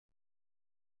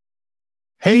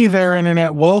Hey there,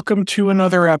 Internet. Welcome to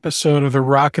another episode of the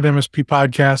Rocket MSP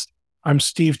podcast. I'm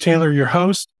Steve Taylor, your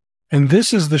host, and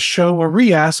this is the show where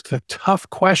we ask the tough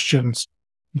questions.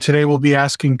 And today we'll be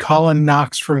asking Colin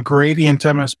Knox from Gradient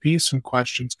MSP some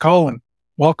questions. Colin,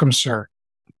 welcome, sir.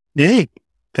 Hey,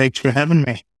 thanks for having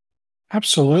me.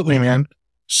 Absolutely, man.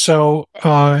 So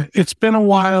it's been a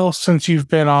while since you've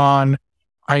been on.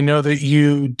 I know that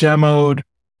you demoed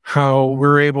how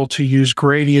we're able to use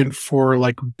Gradient for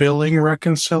like billing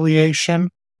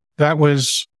reconciliation. That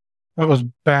was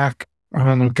back, I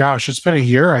don't know, gosh, it's been a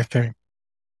year, I think.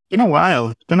 It's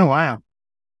been a while.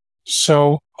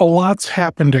 So a lot's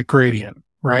happened at Gradient,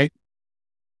 right?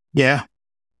 Yeah,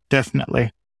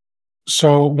 definitely.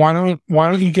 So why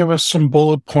don't you give us some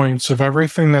bullet points of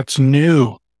everything that's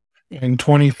new in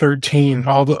 2013,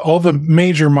 all the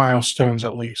major milestones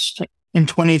at least. In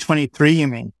 2023, you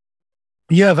mean?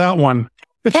 Yeah, that one.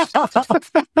 It's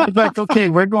like, okay,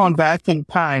 we're going back in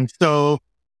time. So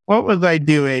what was I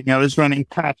doing? I was running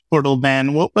Patch Portal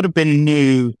then. What would have been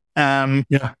new? Yeah.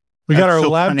 We got our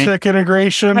lab tech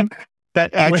integration.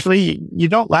 That actually, you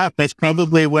don't laugh. That's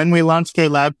probably when we launched our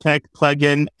lab tech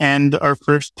plugin and our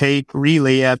first take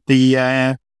really at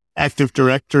the Active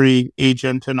Directory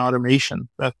agent and automation.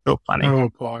 That's so funny. Oh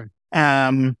boy.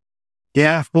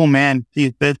 Yeah, oh man,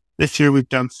 this year we've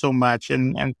done so much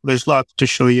and there's lots to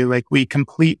show you. Like we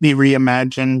completely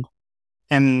reimagined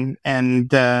and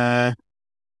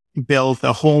built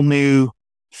a whole new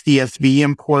CSV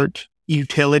import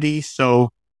utility.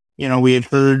 So, we had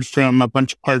heard from a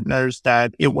bunch of partners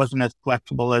that it wasn't as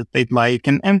flexible as they'd like.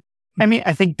 And I mean,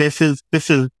 I think this is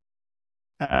a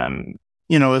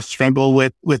struggle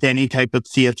with any type of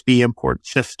CSV import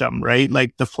system, right?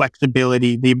 Like the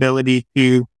flexibility, the ability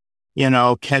to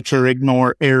catch or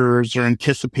ignore errors or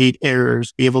anticipate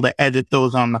errors, be able to edit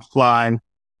those on the fly,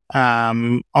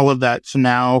 all of that. So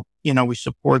now, we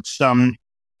support it's got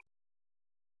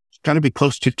to be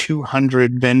close to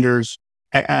 200 vendors,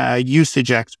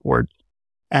 usage exports,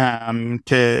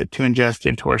 to ingest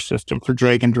into our system for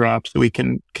drag and drop so we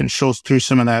can show through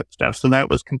some of that stuff. So that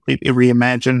was completely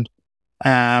reimagined.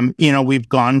 We've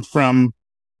gone from,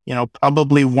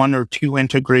 probably one or two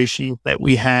integrations that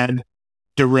we had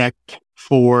direct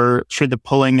for the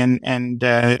pulling and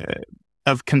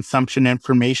of consumption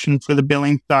information for the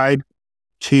billing side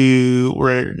to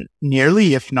we're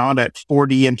nearly, if not at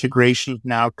 40 integrations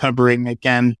now covering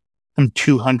again some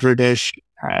 200-ish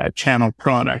channel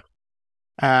products,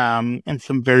 and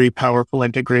some very powerful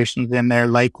integrations in there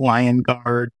like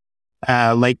LionGuard,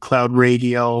 like Cloud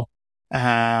Radio,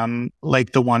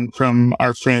 like the one from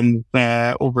our friends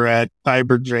over at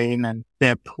CyberDrain and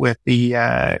SIP with the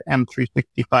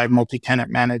M365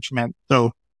 multi-tenant management.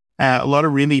 So a lot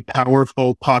of really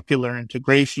powerful, popular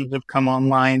integrations have come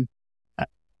online.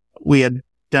 We had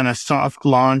done a soft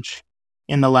launch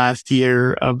in the last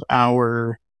year of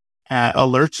our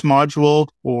alerts module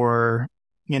for,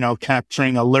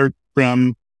 capturing alerts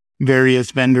from various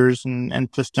vendors and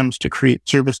systems to create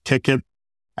service tickets.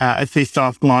 I say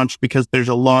soft launch because there's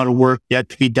a lot of work yet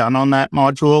to be done on that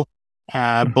module,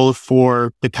 both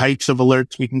for the types of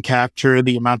alerts we can capture,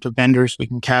 the amount of vendors we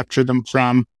can capture them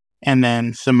from, and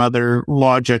then some other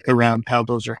logic around how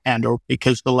those are handled,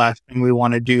 because the last thing we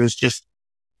want to do is just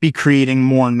be creating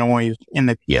more noise in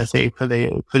the PSA for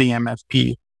the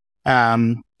MSP.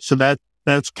 So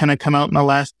that's kind of come out in the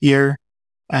last year.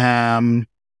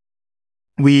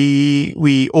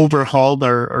 We overhauled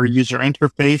our user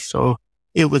interface. So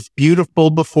it was beautiful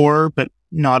before, but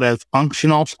not as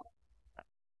functional. So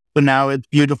now it's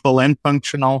beautiful and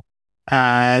functional.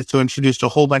 So introduced a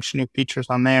whole bunch of new features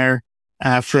on there,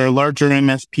 for our larger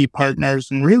MSP partners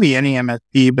and really any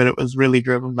MSP, but it was really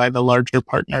driven by the larger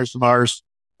partners of ours.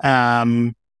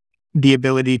 The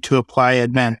ability to apply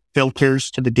advanced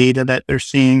filters to the data that they're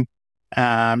seeing,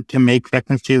 to make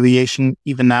reconciliation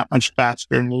even that much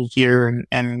faster and easier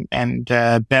and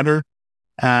better.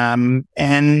 Hey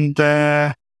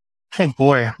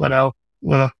boy, what else?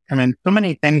 I mean, so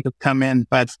many things have come in,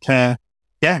 but,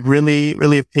 really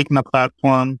have taken the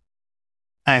platform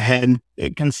ahead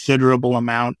a considerable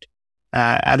amount,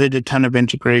 added a ton of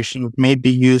integrations, made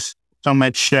the use so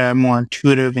much more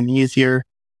intuitive and easier,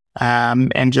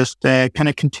 and just kind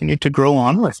of continue to grow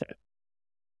on with it.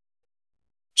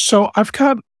 So I've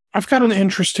got an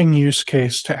interesting use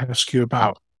case to ask you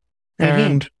about. Mm-hmm.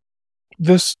 And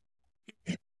this,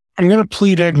 I'm going to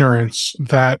plead ignorance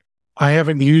that I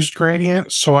haven't used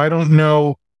Gradient, so I don't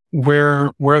know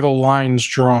where the line's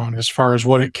drawn as far as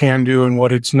what it can do and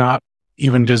what it's not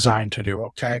even designed to do.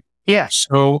 Okay. Yeah.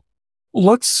 So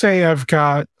let's say I've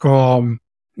got,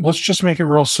 let's just make it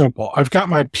real simple. I've got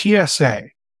my PSA.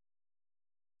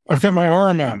 I've got my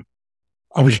RMM.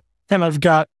 And I've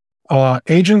got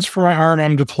agents for my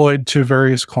RMM deployed to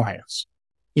various clients.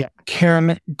 Yeah.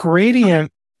 Can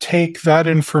Gradient take that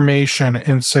information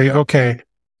and say, okay,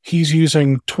 he's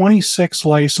using 26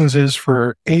 licenses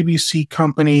for ABC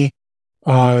company,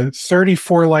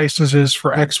 34 licenses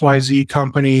for XYZ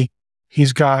company.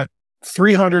 He's got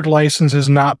 300 licenses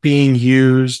not being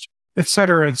used, et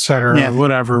cetera, Yeah.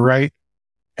 whatever, right?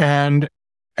 And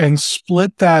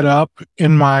split that up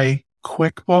in my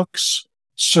QuickBooks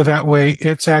so that way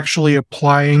it's actually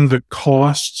applying the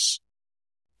costs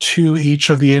to each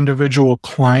of the individual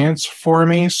clients for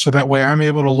me. So that way I'm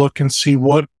able to look and see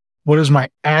what is my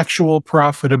actual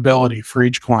profitability for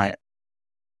each client.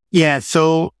 Yeah.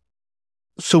 So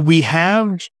we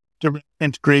have direct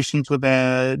integrations with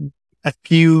a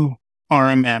few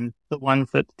RMM. The ones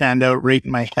that stand out right in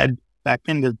my head back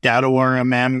into Data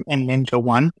RMM and Ninja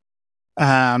One.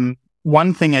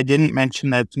 One thing I didn't mention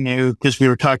that's new, because we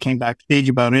were talking backstage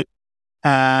about it,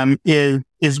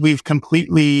 is we've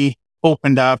completely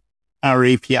opened up our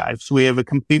APIs. So we have a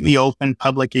completely open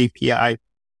public API.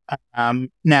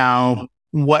 Now,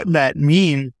 what that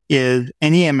means is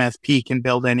any MSP can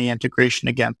build any integration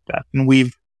against us. And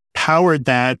we've powered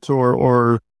that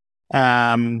or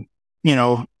I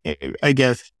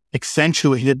guess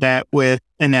accentuated that with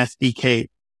an SDK.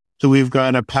 So we've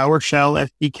got a PowerShell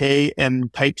SDK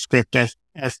and TypeScript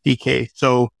SDK.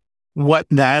 So what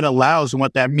that allows and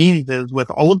what that means is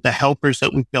with all of the helpers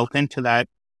that we've built into that,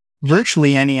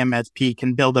 virtually any MSP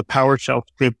can build a PowerShell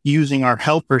script using our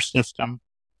helper system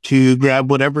to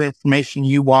grab whatever information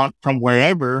you want from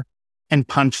wherever and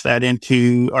punch that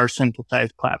into our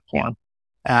synthesized platform.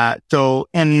 So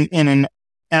in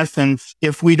essence,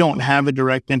 if we don't have a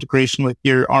direct integration with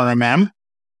your RMM,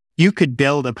 you could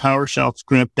build a PowerShell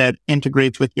script that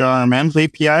integrates with your RMM's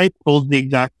API, pulls the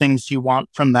exact things you want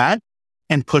from that,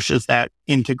 and pushes that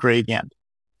into Gradient.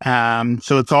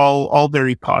 So it's all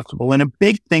very possible. And a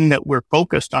big thing that we're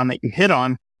focused on that you hit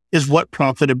on is what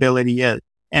profitability is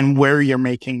and where you're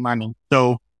making money.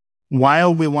 So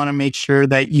while we want to make sure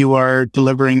that you are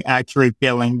delivering accurate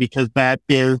billing, because that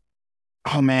is,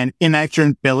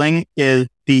 inaccurate billing is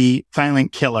the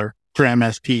silent killer for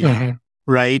MSPs,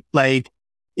 right? Like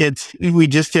we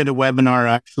just did a webinar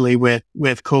actually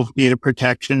with Cove Data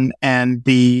Protection, and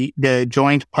the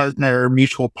joint partner,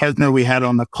 mutual partner we had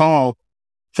on the call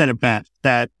said it best,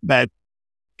 that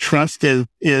trust is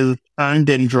earned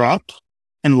in drops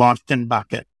and lost in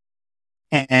buckets.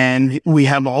 And we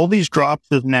have all these drops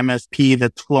as an MSP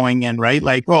that's flowing in, right?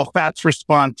 Like, fast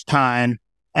response time,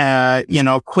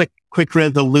 quick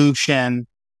resolution,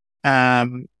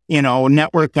 network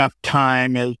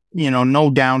uptime is, no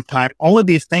downtime, all of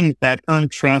these things that earn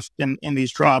trust in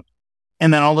these drops.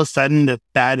 And then all of a sudden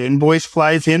that invoice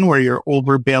flies in where you're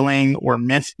overbilling or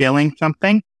misbilling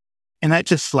something. And that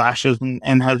just slashes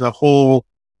and has a whole,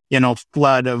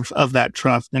 flood of that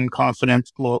trust and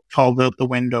confidence falls out the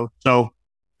window. So,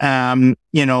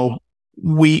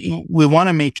 we want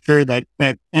to make sure that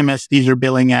MSPs are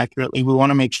billing accurately. We want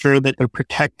to make sure that they're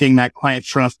protecting that client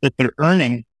trust that they're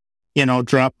earning,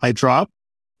 drop by drop.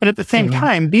 But at the same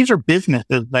time, these are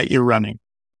businesses that you're running,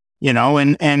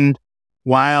 and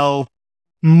while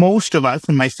most of us,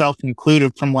 and myself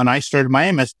included, from when I started my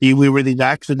MSP, we were these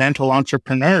accidental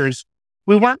entrepreneurs.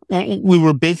 We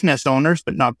were business owners,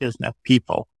 but not business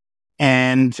people.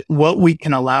 And what we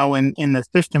can allow in the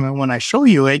system, and when I show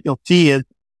you it, you'll see is,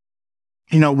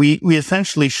 we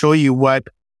essentially show you what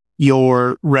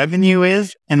your revenue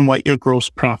is and what your gross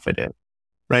profit is,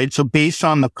 right? So based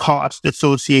on the cost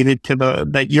associated to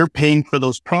that you're paying for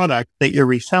those products that you're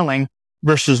reselling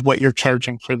versus what you're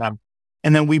charging for them.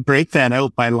 And then we break that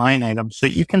out by line items so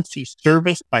you can see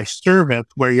service by service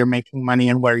where you're making money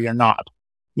and where you're not.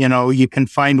 You can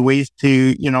find ways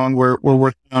to, and we're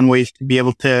working on ways to be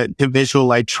able to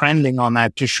visualize trending on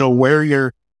that to show where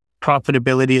your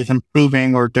profitability is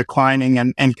improving or declining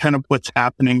and kind of what's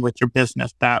happening with your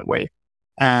business that way.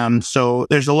 So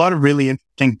there's a lot of really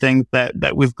interesting things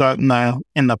that we've got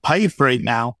in the pipe right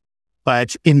now.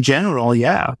 But in general,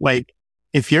 yeah, like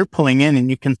if you're pulling in and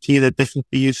you can see that this is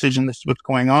the usage and this is what's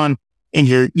going on, and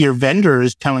your vendor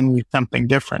is telling you something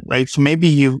different, right? So maybe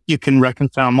you can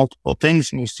reconcile multiple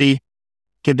things and you see,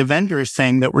 okay, the vendor is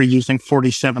saying that we're using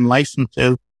 47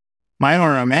 licenses. My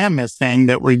RMM is saying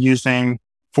that we're using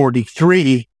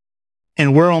 43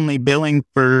 and we're only billing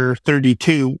for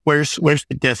 32. Where's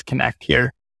the disconnect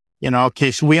here?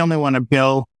 Okay, so we only want to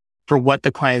bill for what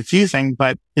the client's using,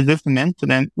 but is this an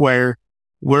incident where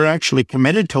we're actually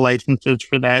committed to licenses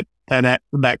for that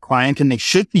client and they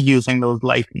should be using those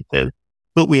licenses?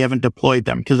 but we haven't deployed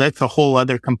them, because that's a whole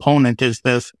other component, is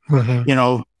this,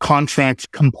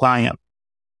 contract compliance.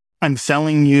 I'm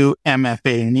selling you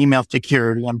MFA and email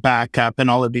security and backup and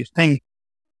all of these things.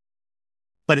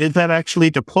 But is that actually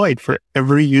deployed for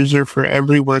every user, for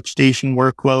every workstation,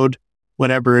 workload,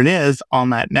 whatever it is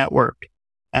on that network?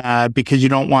 Because you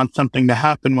don't want something to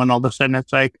happen when all of a sudden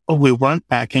it's like, oh, we weren't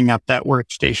backing up that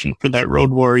workstation for that road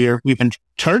warrior. We've been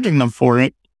charging them for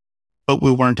it, but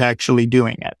we weren't actually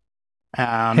doing it.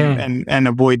 And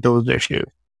avoid those issues.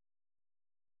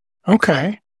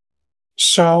 Okay.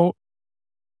 So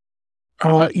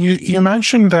you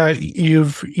mentioned that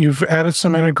you've added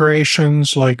some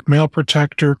integrations like Mail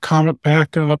Protector, Comet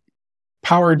Backup,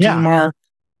 Power DMARC.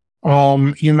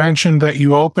 You mentioned that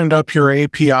you opened up your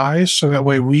APIs so that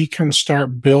way we can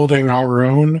start building our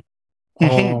own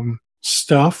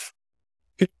stuff.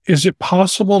 Is it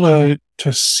possible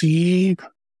to see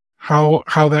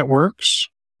how that works?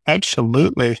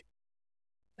 Absolutely.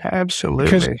 Because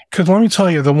let me tell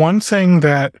you, the one thing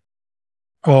that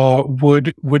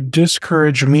would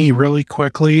discourage me really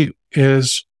quickly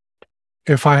is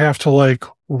if I have to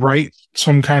write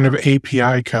some kind of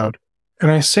API code. And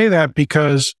I say that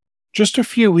because just a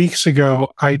few weeks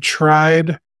ago, I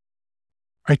tried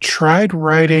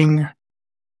writing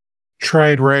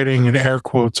in air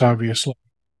quotes, obviously.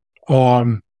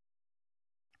 I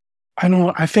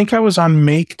think I was on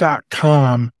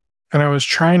make.com and I was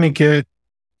trying to get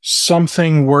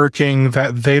something working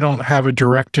that they don't have a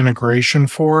direct integration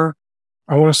for.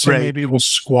 I want to say maybe it was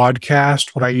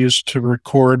Squadcast, what I used to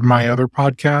record my other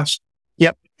podcast.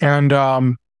 Yep. And,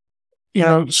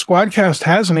 Squadcast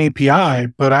has an API,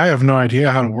 but I have no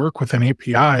idea how to work with an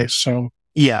API. So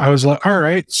I was like, all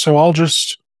right, so I'll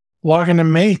just log into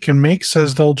Make, and Make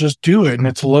says they'll just do it, and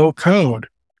it's low code.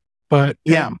 But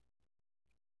it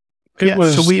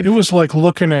was like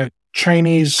looking at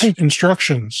Chinese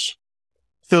instructions.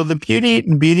 So the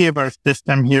beauty of our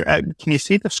system here, can you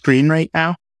see the screen right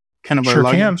now? Kind of our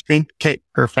login screen? Okay,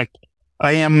 perfect.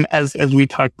 I am, as we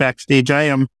talked backstage, I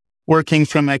am working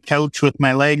from a couch with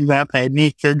my legs up. I had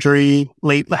knee surgery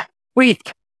late last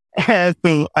week.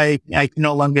 So I can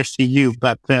no longer see you,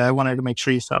 but I wanted to make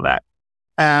sure you saw that.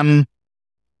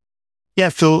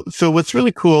 So what's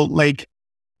really cool,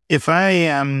 if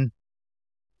I,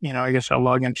 I guess I'll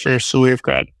log in here. So we've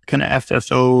got kind of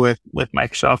SSO with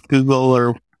Microsoft, Google,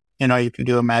 or, you can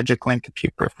do a magic link if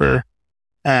you prefer.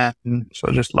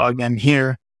 So just log in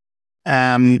here.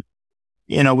 We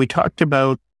talked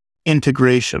about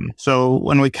integration. So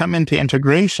when we come into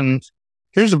integrations,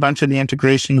 here's a bunch of the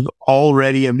integrations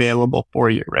already available for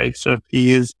you, right? So if you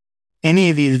use any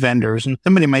of these vendors, and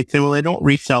somebody might say, well, I don't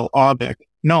resell Aavik.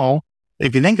 No,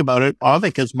 if you think about it,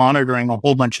 Aavik is monitoring a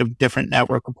whole bunch of different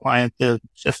network appliances,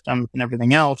 systems, and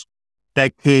everything else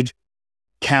that could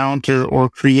counter or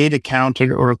create a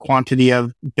counter or a quantity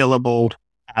of billable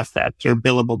assets or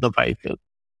billable devices.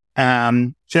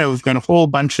 So we've got a whole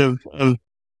bunch of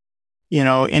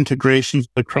integrations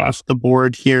across the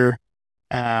board here,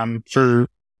 for,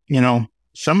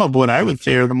 some of what I would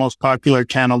say are the most popular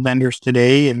channel vendors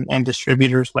today, and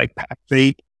distributors like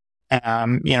Pack8.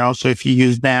 So if you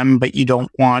use them, but you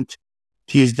don't want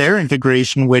to use their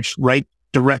integration, which write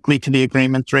directly to the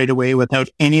agreements right away without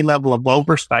any level of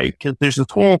oversight, because there's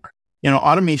this whole,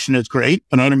 automation is great,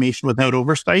 but automation without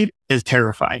oversight is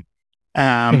terrifying.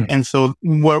 And so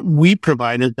what we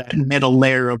provide is that middle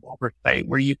layer of oversight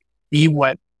where you see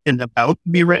what is about to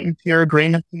be written to your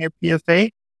agreements in your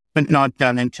PSA, but not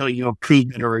done until you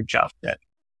approve it or adjust it.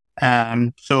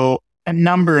 So a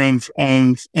number of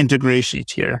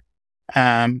integrations here.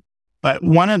 But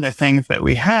one of the things that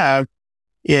we have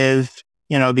is,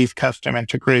 these custom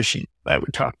integrations that we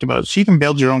talked about. So you can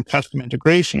build your own custom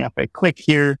integration. If I click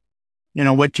here,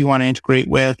 what do you want to integrate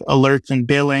with? Alerts and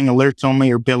billing, alerts only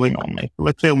or billing only. So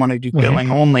let's say I want to do billing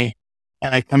only,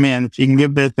 and I come in. So you can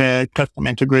give this a custom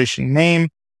integration name.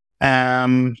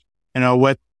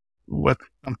 What's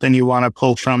something you want to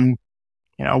pull from,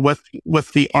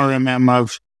 what's the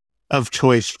RMM of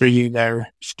choice for you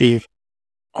there, Steve?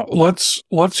 Let's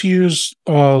use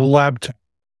LabTech.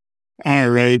 All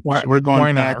right. So we're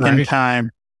going back in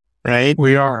time, right?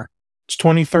 We are. It's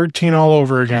 2013 all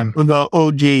over again. We'll go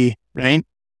OG, right?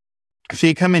 So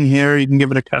you come in here, you can give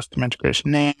it a custom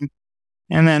integration name,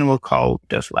 and then we'll call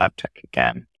this LabTech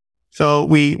again. So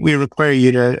we require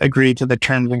you to agree to the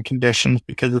terms and conditions,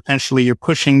 because essentially you're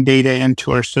pushing data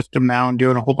into our system now and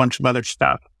doing a whole bunch of other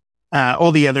stuff.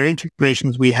 All the other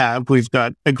integrations we have, we've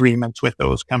got agreements with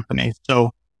those companies.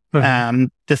 So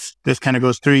this kind of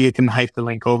goes through. You can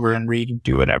hyperlink over and read and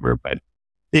do whatever, but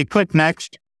you click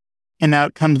next, and now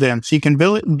it comes in. So you can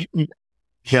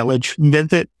Village.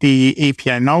 Visit the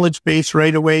API knowledge base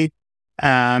right away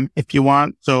if you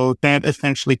want. So that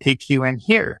essentially takes you in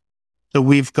here. So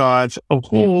we've got a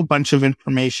whole bunch of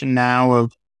information now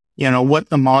of, what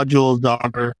the modules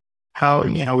are, how,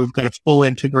 we've got a full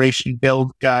integration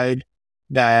build guide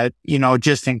that,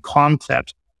 just in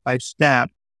concept by step,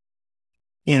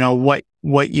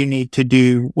 what you need to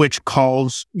do, which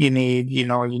calls you need, you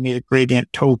need a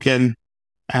gradient token,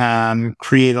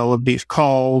 create all of these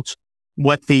calls,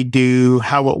 what they do,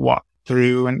 how it walks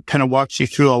through, and kind of walks you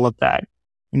through all of that,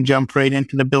 and jump right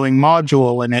into the billing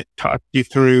module, and it talks you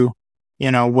through,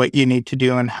 what you need to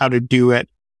do and how to do it.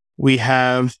 We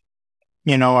have,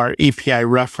 our API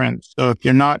reference. So if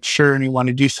you're not sure and you want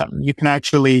to do something, you can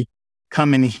actually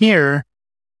come in here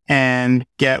and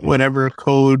get whatever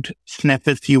code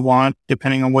snippets you want,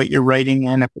 depending on what you're writing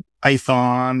in, if it's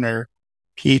Python or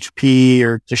PHP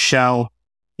or the shell,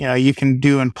 you can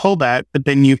do and pull that, but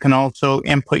then you can also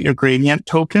input your gradient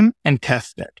token and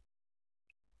test it,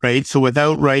 right? So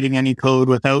without writing any code,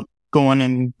 without going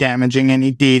and damaging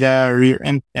any data or your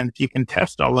instance, you can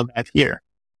test all of that here.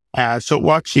 So it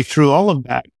walks you through all of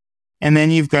that. And then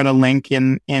you've got a link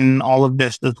in all of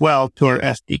this as well to our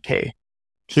SDK.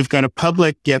 So we've got a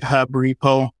public GitHub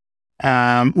repo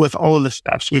with all of the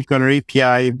stuff. So we've got our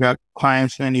API, you've got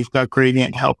clients, and then you've got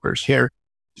gradient helpers here.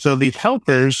 So these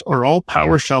helpers are all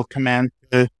PowerShell commands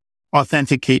to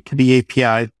authenticate to the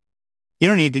API. You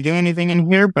don't need to do anything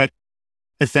in here, but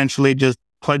essentially just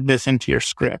plug this into your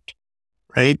script,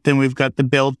 right? Then we've got the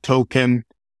build token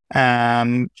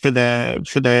for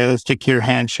the secure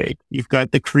handshake. You've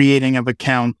got the creating of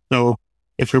accounts. So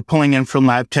if you're pulling in from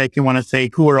LabTech, you want to say,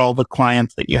 who are all the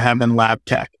clients that you have in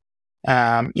LabTech?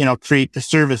 Create the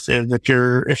services. If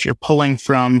you're pulling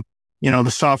from, the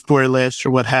software list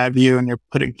or what have you, and you're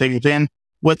putting things in,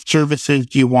 what services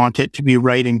do you want it to be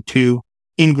writing to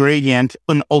in Gradient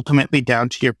and ultimately down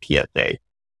to your PSA?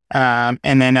 And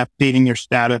then updating your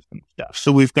status and stuff.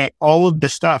 So we've got all of the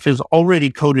stuff is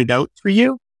already coded out for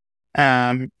you.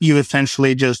 You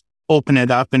essentially just open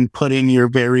it up and put in your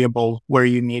variable where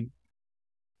you need.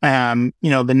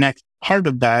 The next part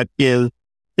of that is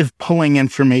pulling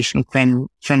information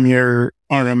from your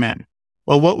RMM.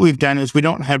 Well, what we've done is we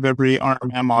don't have every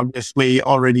RMM obviously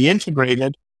already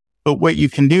integrated, but what you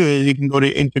can do is you can go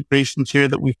to integrations here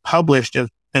that we've published as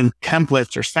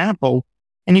templates or samples,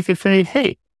 and you can say,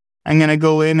 hey, I'm going to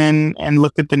go in and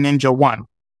look at the Ninja one.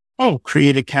 Oh,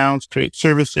 create accounts, create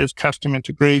services, custom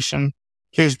integration.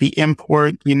 Here's the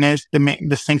import, the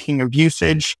syncing of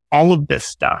usage, all of this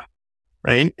stuff,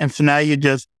 right? And so now you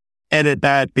just edit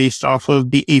that based off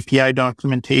of the API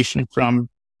documentation from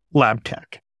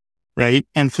LabTech, right?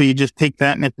 And so you just take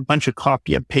that and it's a bunch of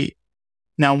copy and paste.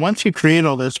 Now, once you create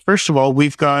all this, first of all,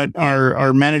 we've got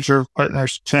our manager of partner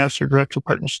success or director of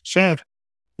partner success,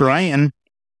 Brian.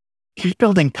 He's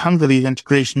building tons of these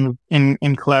integrations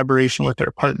in collaboration with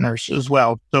our partners as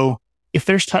well. So if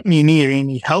there's something you need or you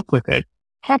need help with it,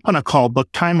 hop on a call, book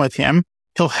time with him.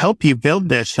 He'll help you build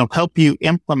this. He'll help you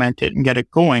implement it and get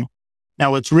it going.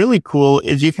 Now, what's really cool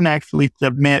is you can actually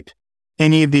submit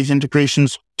any of these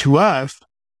integrations to us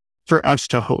for us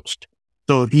to host.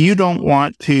 So if you don't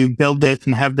want to build this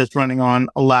and have this running on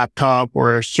a laptop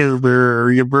or a server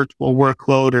or your virtual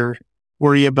workload or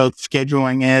worry about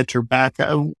scheduling it or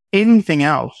backup, anything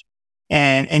else,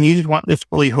 and you just want this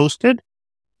fully hosted,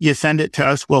 you send it to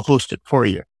us, we'll host it for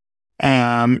you.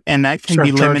 And that can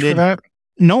be limited. For that?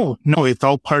 No, it's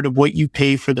all part of what you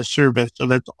pay for the service. So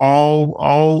that's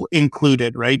all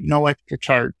included, right? No extra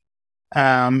charge.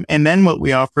 And then what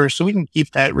we offer, so we can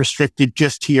keep that restricted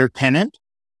just to your tenant,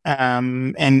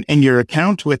 and your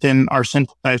account within our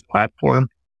synthesized platform.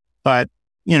 But,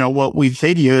 what we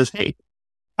say to you is, hey,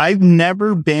 I've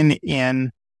never been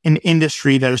in an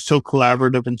industry that is so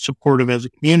collaborative and supportive as a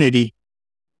community,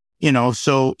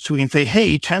 so we can say,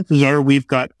 hey, chances are we've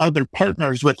got other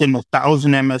partners within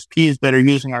 1,000 MSPs that are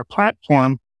using our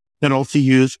platform that also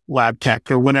use LabTech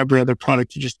or whatever other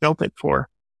product you just built it for.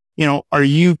 Are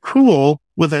you cool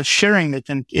with us sharing this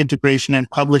integration and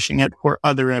publishing it for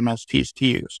other MSPs to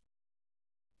use?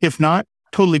 If not,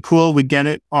 totally cool. We get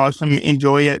it. Awesome.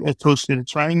 Enjoy it. It's hosted.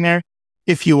 It's running there.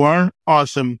 If you are,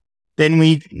 awesome. Then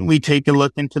we take a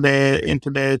look into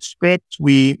the script.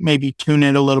 We maybe tune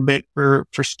it a little bit for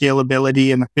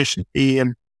scalability and efficiency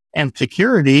and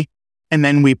security. And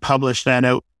then we publish that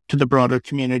out to the broader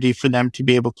community for them to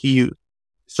be able to use.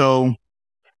 So,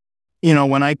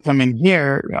 when I come in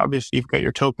here, obviously you've got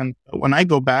your token. But when I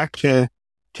go back to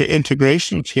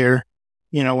integrations here,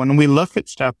 when we look at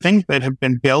stuff, things that have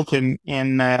been built in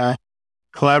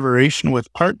collaboration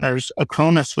with partners,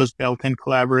 Acronis was built in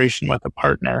collaboration with a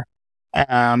partner.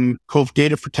 Cove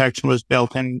Data Protection was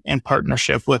built in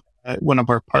partnership with one of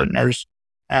our partners.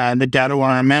 The Data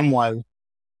RMM was,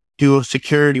 Duo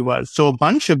Security was. So a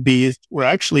bunch of these were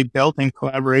actually built in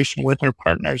collaboration with our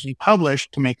partners and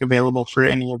published to make available for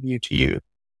any of you to use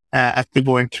after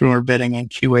going through our bidding and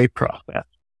QA process.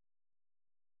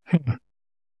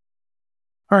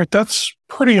 All right, that's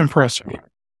pretty impressive.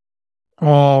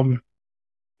 And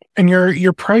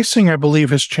your pricing, I believe,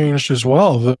 has changed as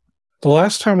well. The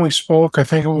last time we spoke, I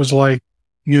think it was like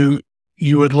you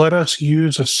would let us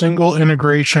use a single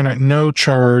integration at no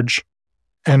charge,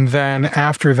 and then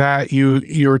after that,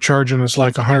 you were charging us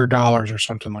like $100 or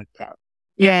something like that.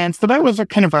 Yeah, and so that was a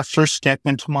kind of our first step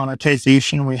into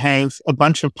monetization. We have a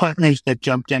bunch of partners that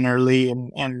jumped in early,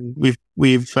 and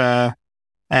we've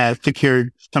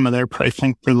secured some of their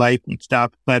pricing for life and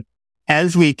stuff. But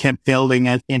as we kept building,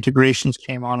 as the integrations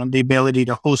came on, and the ability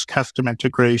to host custom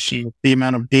integration, the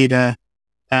amount of data,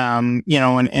 and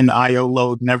IO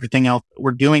load and everything else that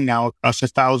we're doing now across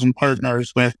 1,000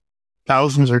 partners with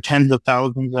thousands or tens of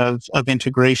thousands of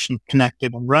integrations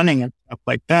connected and running and stuff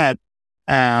like that.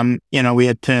 We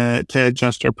had to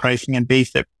adjust our pricing and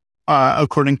base it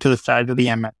according to the size of the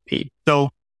MSP. So,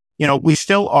 we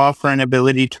still offer an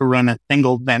ability to run a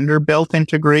single vendor built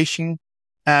integration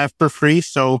for free.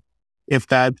 So if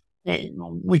that,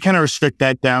 we kind of restrict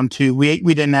that down to, we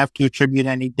didn't have to attribute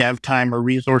any dev time or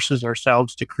resources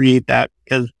ourselves to create that,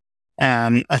 because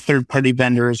a third party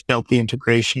vendor has built the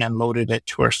integration and loaded it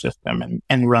to our system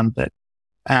and runs it.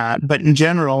 But in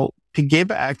general, to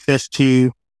give access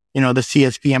to, the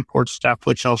CSV import stuff,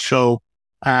 which I'll show,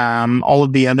 all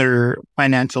of the other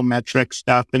financial metrics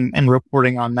stuff and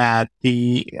reporting on that,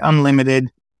 the unlimited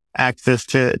access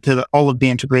to all of the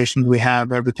integrations we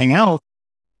have, everything else,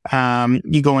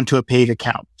 you go into a paid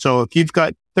account. So if you've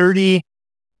got 30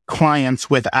 clients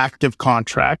with active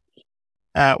contracts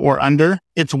or under,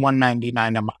 it's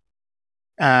 $199 a month.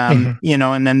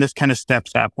 And then this kind of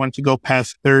steps up. Once you go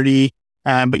past 30,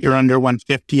 but you're under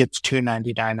 150, it's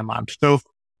 $299 a month. So,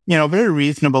 very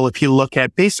reasonable if you look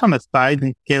at, based on the size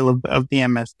and scale of the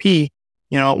MSP,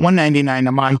 $199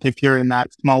 a month, if you're in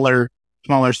that smaller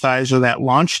size or that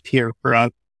launch tier for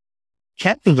us,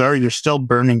 chances are you're still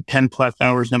burning 10 plus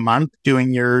hours a month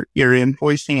doing your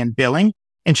invoicing and billing.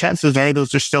 And chances are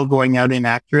those are still going out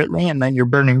inaccurately. And then you're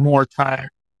burning more time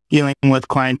dealing with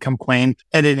client complaints,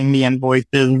 editing the invoices,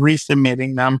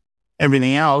 resubmitting them,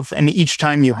 everything else. And each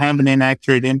time you have an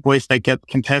inaccurate invoice that gets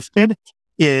contested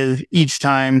is each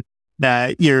time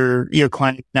that your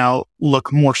clients now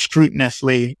look more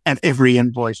scrupulously at every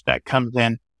invoice that comes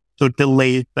in. So it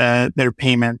delays their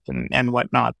payments and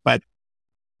whatnot. But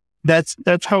that's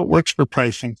how it works for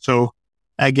pricing. So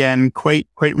again, quite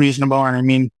reasonable. And I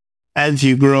mean, as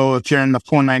you grow, if you're in the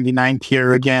 $499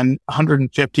 tier, again,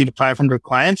 150 to 500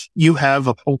 clients, you have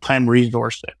a full-time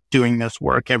resource doing this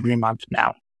work every month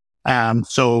now.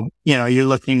 So, you're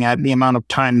looking at the amount of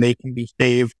time they can be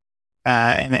saved,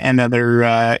 and other,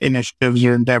 initiatives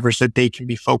or endeavors that they can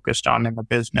be focused on in the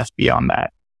business beyond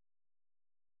that.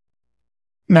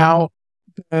 Now,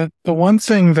 the one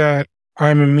thing that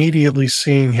I'm immediately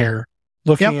seeing here,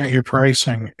 looking at your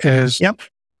pricing, is,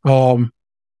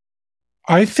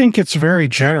 I think it's very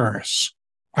generous.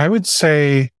 I would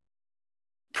say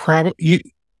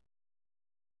probably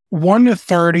 1 to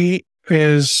 30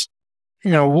 is,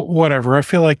 whatever. I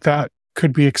feel like that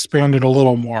could be expanded a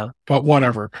little more, but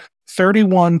whatever.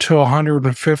 31 to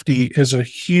 150 is a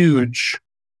huge,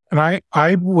 and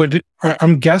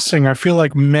I'm guessing, I feel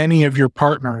like many of your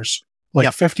partners, like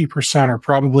 50% are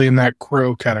probably in that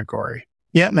grow category.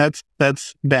 Yeah,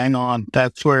 that's bang on.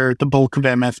 That's where the bulk of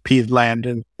MSPs land,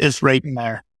 and is right in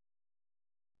there.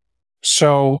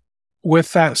 So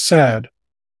with that said,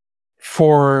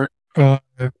 for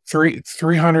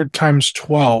 300 times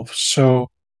 12, so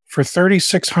for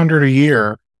 3,600 a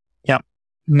year,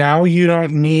 now you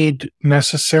don't need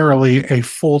necessarily a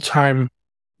full-time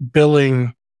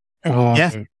billing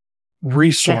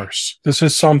resource. This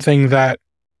is something that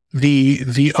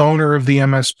the owner of the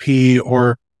MSP,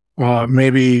 or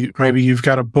maybe you've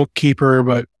got a bookkeeper,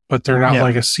 but they're not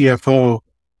like a CFO,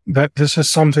 that this is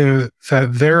something that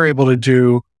they're able to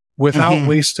do without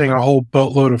wasting a whole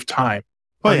boatload of time.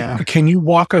 Can you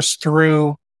walk us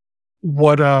through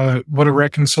what a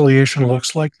reconciliation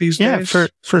looks like these days? Yeah,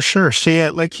 for sure.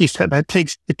 So like you said, it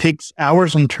takes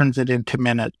hours and turns it into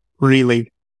minutes,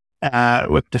 really,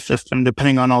 with the system,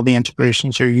 depending on all the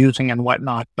integrations you're using and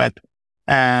whatnot. But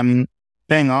bang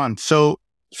on. So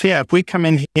if we come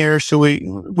in here,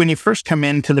 when you first come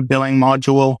into the billing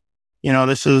module,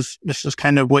 this is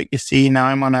kind of what you see. Now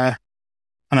I'm on a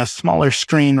smaller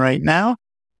screen right now,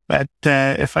 but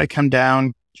if I come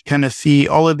down, you kind of see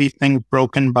all of these things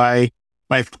broken by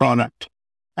product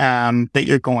that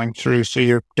you're going through. So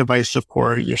your device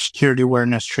support, your security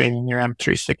awareness training, your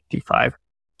M365.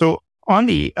 So on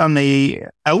the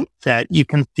outset, you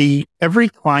can see every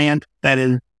client that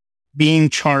is being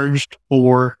charged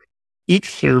for each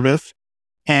service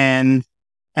and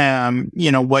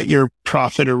what your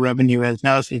profit or revenue is.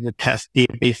 Now this is a test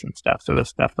database and stuff, so this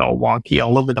stuff's all wonky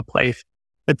all over the place.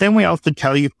 But then we also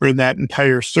tell you for that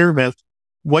entire service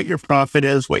what your profit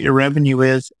is, what your revenue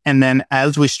is, and then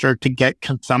as we start to get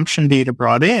consumption data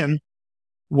brought in,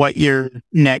 what your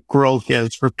net growth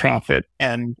is for profit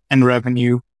and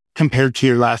revenue compared to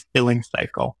your last billing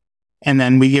cycle. And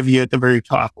then we give you at the very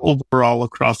top overall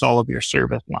across all of your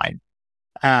service line.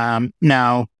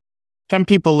 Now, some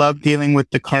people love dealing with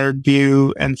the card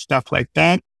view and stuff like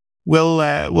that. We'll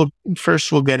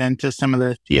get into some of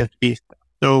the CSV stuff.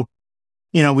 So,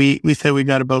 we said we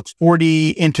got about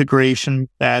 40 integrations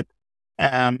that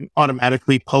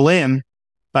automatically pull in,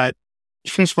 but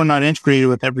since we're not integrated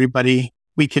with everybody,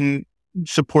 we can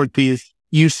support these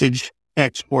usage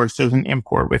exports as an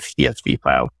import with CSV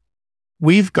files.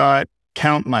 We've got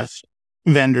countless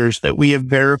vendors that we have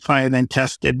verified and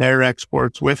tested their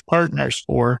exports with partners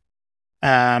for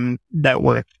that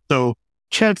work. So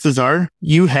chances are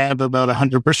you have about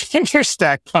 100% of your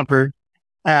stack covered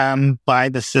by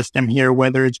the system here,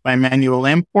 whether it's by manual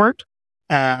import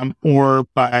or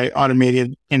by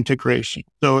automated integration.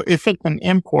 So if it's an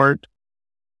import,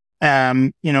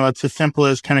 it's as simple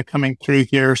as kind of coming through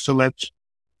here. So let's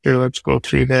go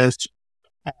through this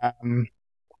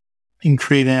and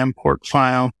create an import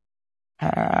file.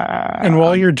 And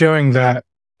while you're doing that,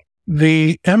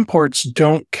 the imports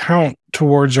don't count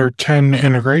towards our 10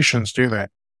 integrations, do they?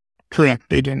 Correct,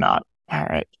 they do not. All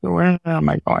right, so where am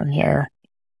I going here?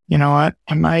 You know what?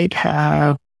 I might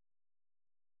have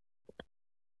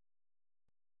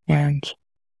and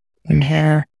in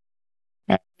here.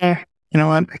 You know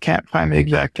what? I can't find the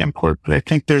exact import, but I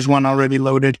think there's one already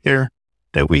loaded here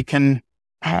that we can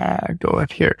go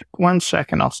with here. 1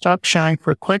 second. I'll stop sharing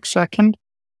for a quick second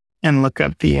and look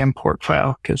up the import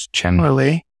file because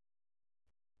generally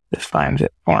this finds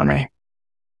it for me.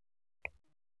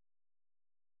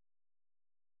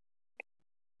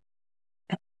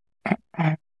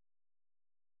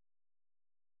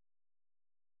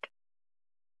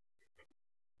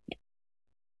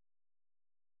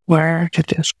 Where did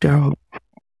this go?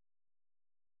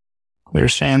 We were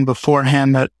saying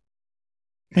beforehand that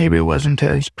maybe it wasn't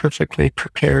as perfectly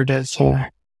prepared as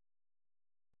would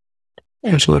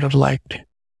have liked.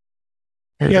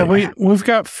 Yeah, we've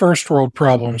got first world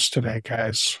problems today,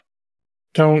 guys.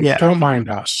 Don't mind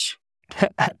us.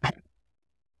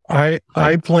 I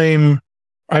blame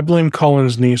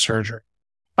Colin's knee surgery.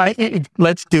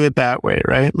 Let's do it that way,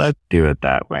 right? Let's do it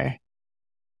that way.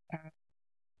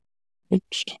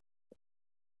 Oops.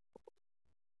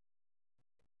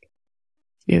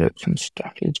 See that some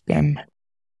stuff has been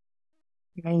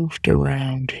moved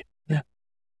around. Yeah.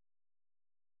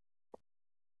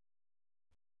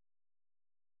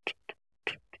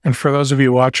 And for those of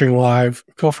you watching live,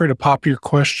 feel free to pop your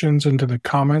questions into the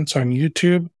comments on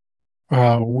YouTube.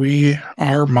 We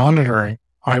are monitoring.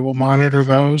 I will monitor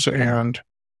those and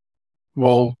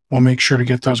we'll make sure to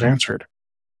get those answered.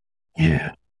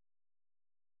 Yeah.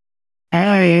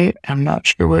 I am not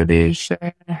sure where these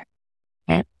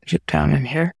is it down in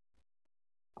here?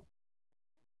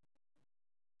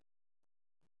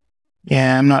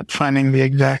 Yeah, I'm not finding the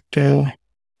exact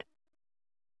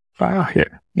file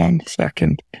here. 1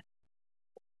 second.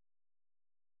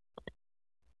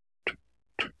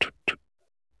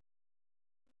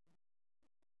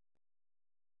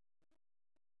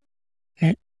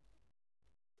 Okay.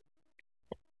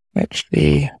 Let's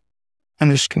see.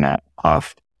 I'm just gonna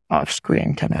off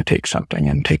screen kind of take something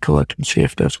and take a look and see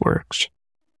if this works.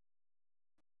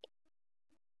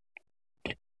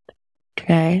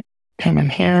 Okay, come in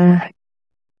here.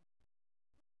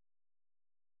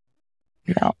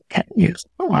 No, can't use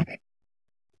the one.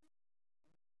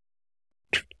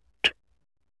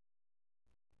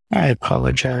 I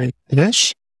apologize for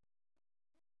this.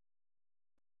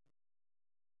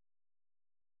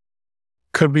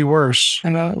 Could be worse. I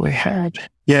know we had.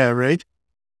 Yeah, right?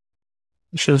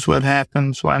 This is what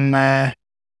happens when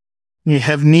you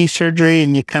have knee surgery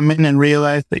and you come in and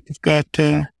realize that you've got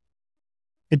a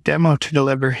demo to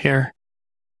deliver here.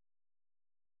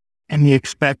 And you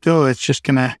expect, it's just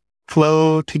going to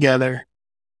flow together.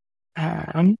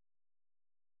 Oh,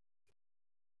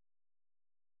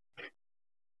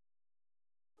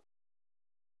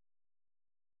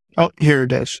 here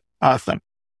it is. Awesome.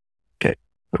 Okay,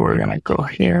 so we're going to go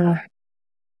here.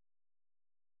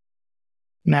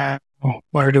 Now,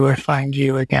 where do I find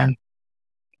you again?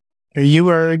 There you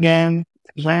are again.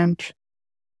 Present.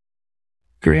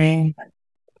 Green.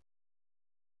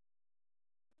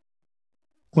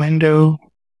 Window.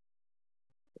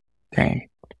 Okay.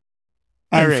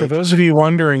 All And right. for those of you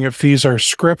wondering if these are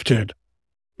scripted,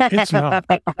 it's not.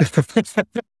 All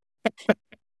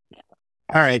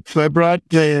right. So I brought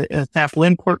the sample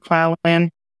import file in.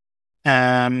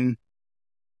 Now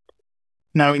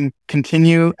we can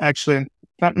continue. Actually,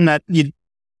 something that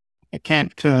I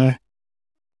can't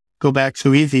go back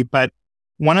so easy, but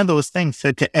one of those things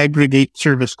said to aggregate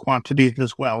service quantities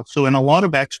as well. So in a lot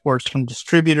of exports from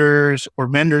distributors or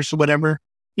vendors or whatever,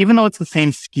 even though it's the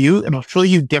same SKU, it'll show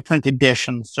you different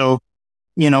editions. So,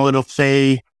 it'll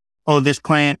say, oh, this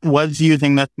client was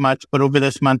using this much, but over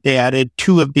this month they added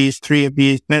 2 of these, 3 of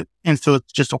these. And so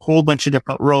it's just a whole bunch of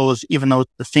different rows, even though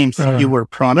it's the same SKU or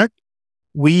product.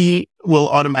 We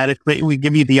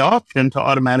give you the option to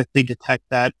automatically detect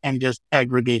that and just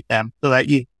aggregate them so that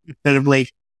you, instead of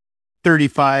like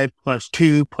 35 plus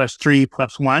 2 plus 3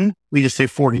 plus 1, we just say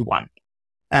 41.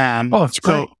 That's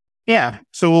great. So, yeah.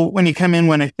 So when you come in,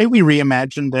 when I say we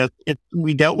reimagined this,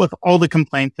 we dealt with all the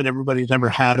complaints that everybody's ever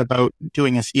had about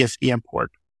doing a CSV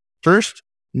import. First,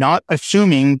 not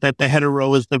assuming that the header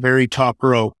row is the very top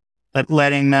row, but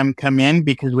letting them come in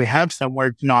because we have some where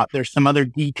it's not. There's some other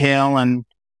detail and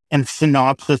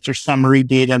synopsis or summary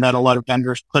data that a lot of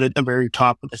vendors put at the very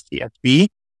top of the CSV.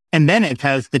 And then it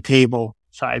has the table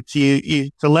side. So you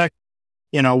select,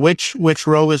 which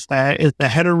row is that? Is the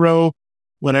header row,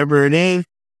 whatever it is.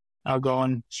 I'll go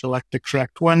and select the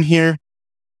correct one here.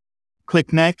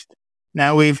 Click next.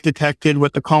 Now we've detected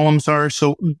what the columns are.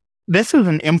 So this is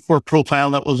an import profile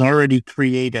that was already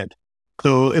created.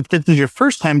 So if this is your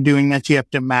first time doing this, you have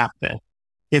to map it.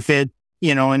 If it,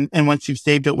 and once you've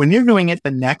saved it, when you're doing it the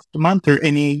next month or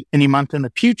any month in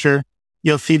the future,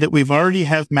 you'll see that we've already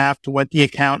have mapped what the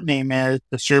account name is,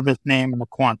 the service name, and the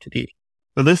quantity.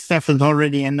 So this stuff is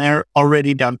already in there,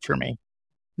 already done for me.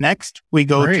 Next, we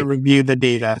go to review the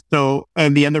data. So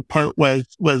the other part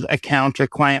was account or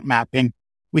client mapping.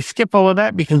 We skip all of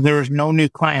that because there is no new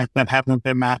clients that haven't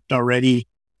been mapped already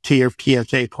to your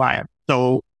PSA client.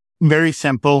 So very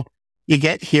simple. You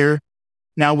get here.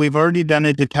 Now we've already done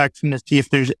a detection to see if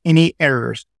there's any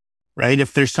errors, right?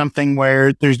 If there's something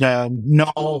where there's a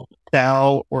null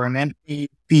cell or an empty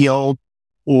field,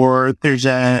 or there's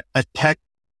a text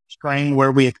string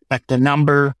where we expect a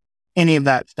number, any of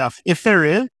that stuff. If there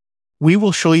is, we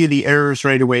will show you the errors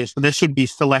right away. So this should be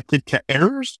selected to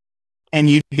errors and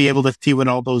you'd be able to see what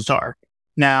all those are.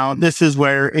 Now, this is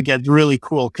where it gets really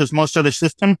cool because most other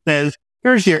systems says,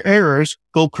 here's your errors,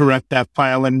 go correct that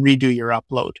file and redo your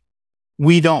upload.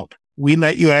 We don't. We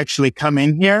let you actually come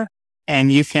in here and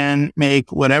you can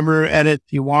make whatever edits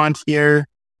you want here.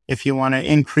 If you want to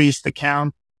increase the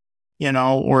count,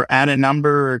 or add a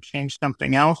number or change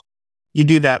something else, you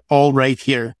do that all right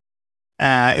here.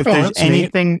 If there's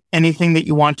anything that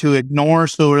you want to ignore,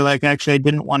 so we're like, actually, I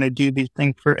didn't want to do these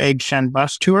things for egg, shen,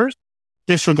 bus tours,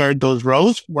 disregard those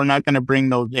rows. We're not going to bring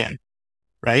those in,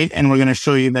 right? And we're going to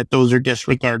show you that those are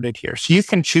disregarded here. So you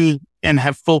can choose and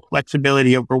have full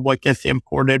flexibility over what gets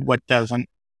imported, what doesn't.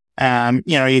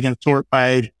 You can sort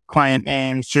by client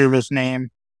name, service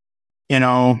name,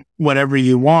 whatever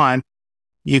you want.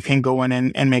 You can go in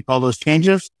and make all those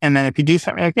changes. And then if you do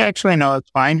something like, actually, no,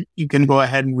 it's fine. You can go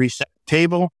ahead and reset the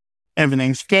table.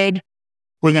 Everything's good.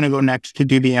 We're going to go next to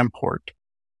do the import,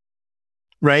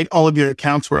 right? All of your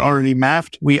accounts were already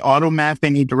mapped. We auto map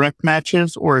any direct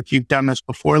matches, or if you've done this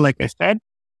before, like I said,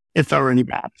 it's already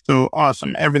mapped. So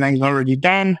awesome. Everything's already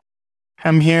done.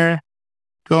 Come here,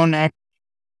 go next.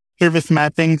 Service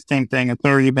mapping, same thing. It's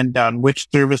already been done.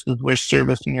 Which service is which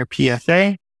service in your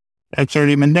PSA? That's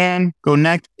already been done. Go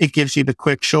next. It gives you the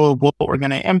quick show of what we're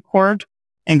going to import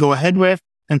and go ahead with.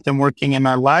 Since I'm working in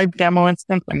my live demo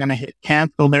instance, I'm going to hit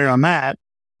cancel there on that.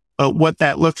 But what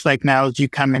that looks like now is you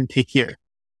come into here.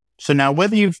 So now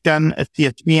whether you've done a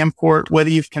CSV import, whether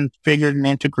you've configured an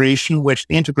integration, which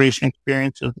the integration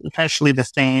experience is essentially the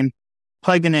same,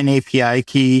 plug in an API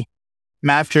key,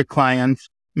 map your clients,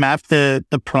 map the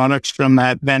products from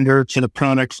that vendor to the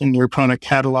products in your product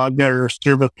catalog or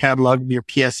service catalog of your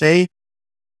PSA.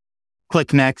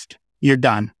 Click next, you're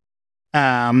done.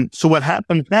 So what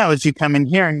happens now is you come in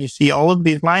here and you see all of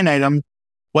these line items,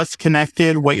 what's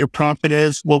connected, what your profit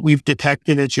is, what we've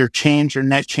detected as your change or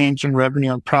net change in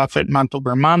revenue and profit month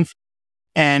over month.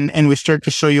 And we start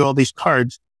to show you all these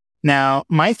cards. Now,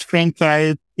 my screen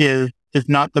size is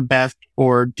not the best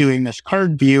for doing this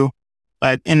card view.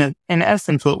 But in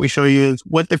essence, what we show you is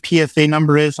what the PSA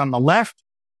number is on the left,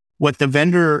 what the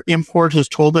vendor import has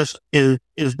told us is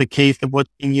the case of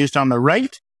what's being used on the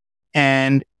right.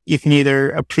 And you can either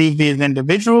approve these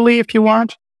individually if you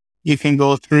want. You can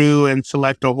go through and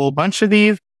select a whole bunch of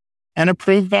these and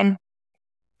approve them.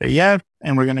 So yeah,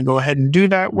 and we're going to go ahead and do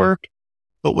that work.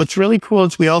 But what's really cool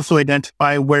is we also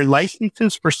identify where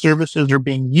licenses for services are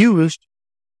being used,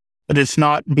 but it's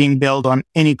not being billed on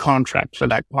any contract for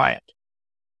that client.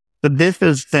 So this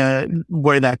is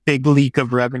where that big leak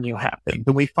of revenue happens.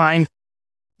 And we find,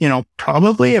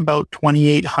 probably about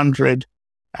 2,800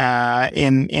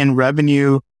 in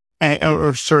revenue,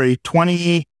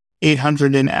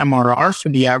 2,800 in MRR for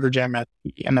the average MSP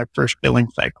in their first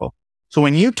billing cycle. So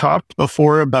when you talked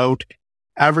before about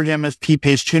average MSP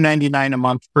pays $299 a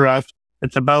month for us,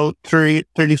 it's about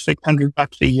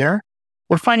 $3,600 a year.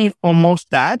 We're finding almost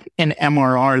that in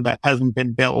MRR that hasn't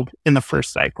been billed in the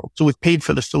first cycle. So we've paid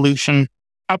for the solution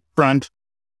upfront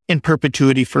in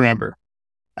perpetuity forever.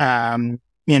 So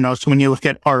when you look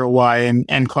at ROI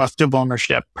and cost of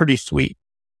ownership, pretty sweet.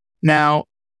 Now,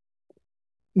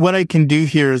 what I can do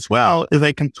here as well is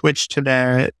I can switch to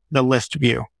the list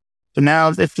view. So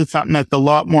now this is something that's a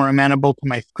lot more amenable to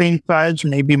my screen size,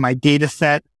 maybe my data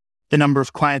set. The number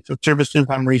of clients or services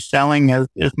I'm reselling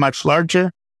is much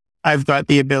larger. I've got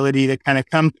the ability to kind of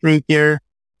come through here,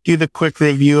 do the quick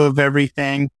review of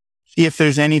everything, see if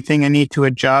there's anything I need to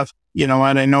adjust. You know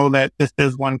what? I know that this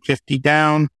is 150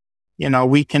 down.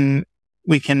 We can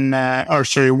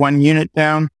 1 unit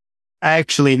down. I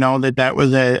actually know that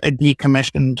was a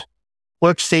decommissioned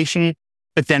workstation,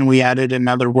 but then we added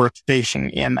another workstation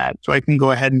in that. So I can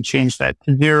go ahead and change that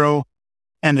to 0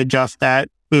 and adjust that.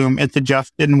 Boom, it's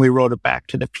adjusted and we wrote it back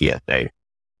to the PSA.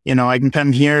 I can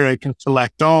come here, I can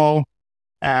select all,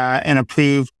 and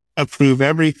approve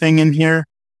everything in here.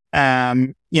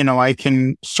 I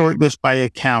can sort this by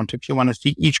account if you want to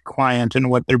see each client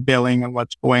and what they're billing and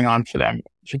what's going on for them.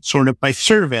 You can sort it by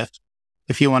service.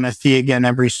 If you want to see again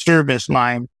every service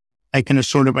line, I can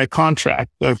sort it by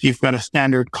contract. So if you've got a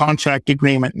standard contract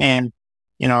agreement name,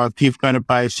 if you've got it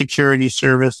by security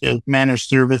services, managed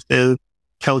services,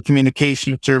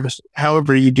 telecommunication service,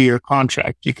 however you do your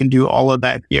contract, you can do all of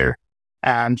that here.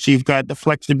 So you've got the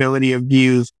flexibility of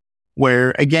views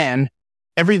where, again,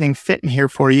 everything's sitting here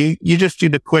for you. You just do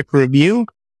the quick review,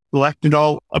 select it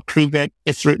all, approve it.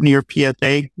 It's written to your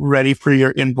PSA, ready for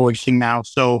your invoicing now.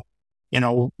 So,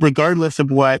 regardless of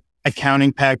what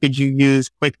accounting package you use,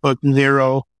 QuickBooks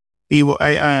Xero,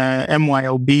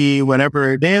 MYOB,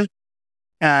 whatever it is,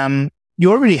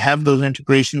 you already have those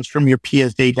integrations from your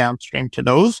PSA downstream to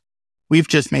those. We've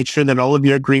just made sure that all of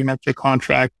your agreements or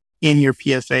contracts in your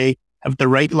PSA have the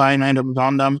right line items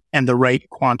on them and the right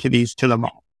quantities to them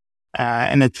all.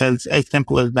 And it's as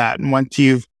simple as that. And once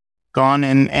you've gone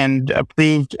and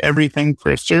approved everything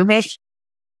for a service,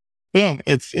 boom,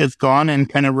 it's gone and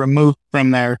kind of removed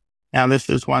from there. Now, this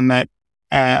is one that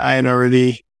I had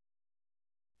already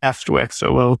asked with,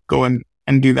 so we'll go and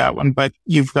do that one. But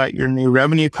you've got your new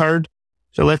revenue card.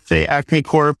 So let's say Acme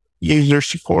Corp, user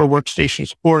support, workstation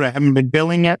support. I haven't been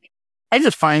billing yet. I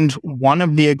just find one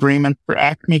of the agreements for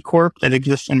Acme Corp that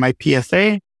exists in my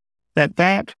PSA,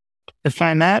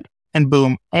 assign that, and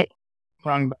boom,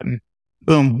 wrong button.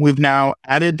 Boom, we've now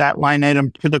added that line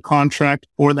item to the contract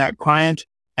for that client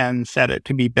and set it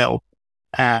to be billed.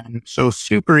 So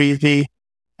super easy,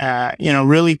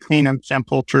 really clean and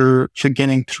simple for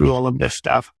getting through all of this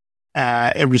stuff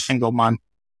every single month.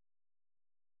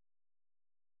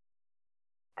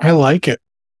 I like it.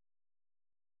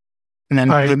 And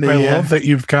then I love that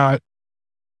you've got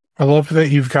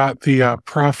the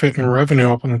profit and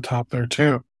revenue up on the top there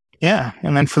too. Yeah.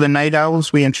 And then for the night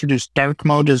owls, we introduced dark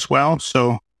mode as well.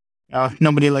 So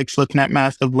nobody likes looking at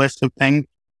massive lists of things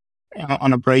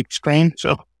on a bright screen.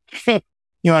 So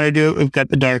you want to do it, we've got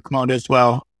the dark mode as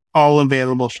well, all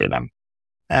available for them.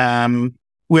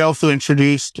 We also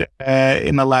introduced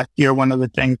in the last year, one of the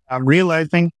things I'm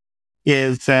realizing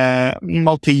is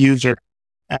multi-user.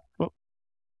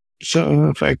 So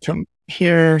if I come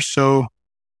here, so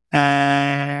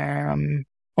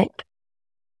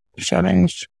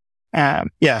settings.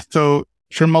 So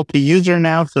for multi-user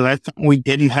now, so that's something we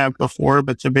didn't have before,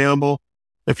 but it's available.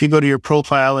 If you go to your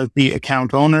profile as the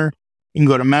account owner, you can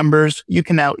go to members. You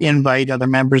can now invite other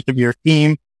members of your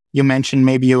team. You mentioned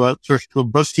maybe you outsource to a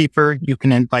bookkeeper. You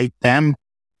can invite them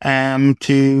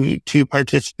to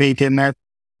participate in that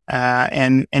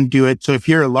and do it. So if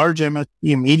you're a large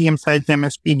MSP, a medium-sized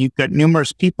MSP, you've got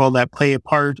numerous people that play a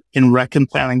part in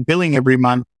reconciling billing every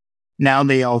month. Now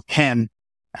they all can.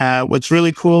 What's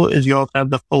really cool is you also have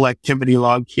the full activity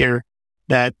log here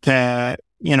that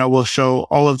will show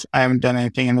all of. I haven't done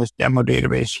anything in this demo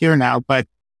database here now, but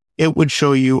it would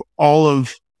show you all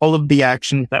of the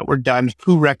actions that were done,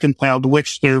 who reconciled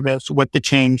which service, what the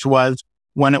change was,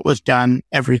 when it was done,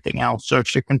 everything else. So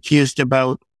if you're confused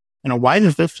about, why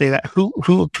does this say that?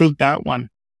 Who approved that one?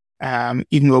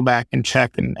 You can go back and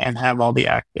check and have all the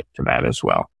access to that as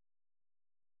well.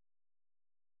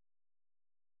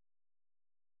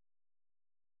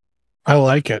 I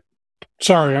like it.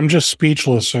 Sorry, I'm just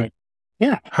speechless at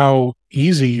how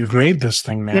easy you've made this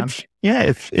thing, man.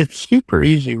 It's super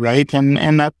easy, right?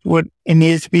 And that's what it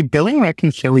needs to be. Billing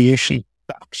reconciliation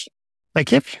sucks.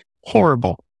 Like, it's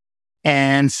horrible.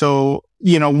 And so,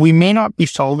 we may not be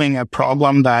solving a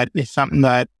problem that is something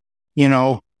that,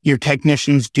 your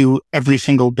technicians do every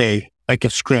single day, like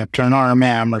a script or an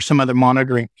RMM or some other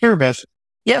monitoring service.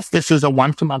 Yes, this is a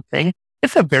once a month thing.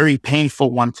 It's a very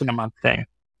painful once in a month thing.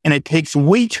 And it takes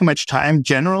way too much time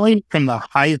generally from the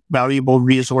highest valuable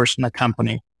resource in the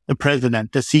company, the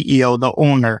president, the CEO, the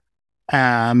owner.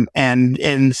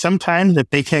 And sometimes if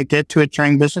they can't get to it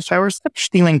during business hours, they're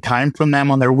stealing time from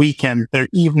them on their weekend, their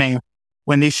evening,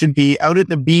 when they should be out at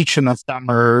the beach in the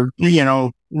summer,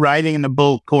 riding in the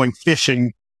boat, going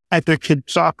fishing, at their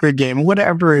kid's soccer game,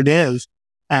 whatever it is.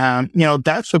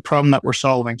 That's the problem that we're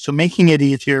solving. So making it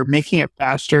easier, making it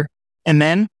faster, and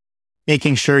then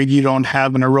making sure you don't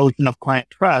have an erosion of client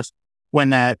trust when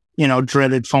that,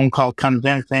 dreaded phone call comes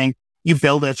in saying, you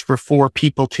billed us for 4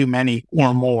 people too many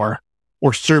or more,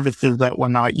 or services that we're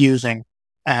not using,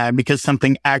 because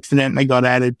something accidentally got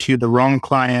added to the wrong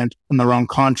client and the wrong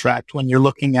contract. When you're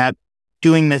looking at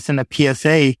doing this in a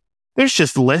PSA, there's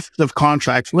just lists of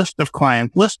contracts, lists of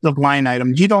clients, lists of line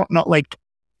items. You don't know, like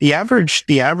the average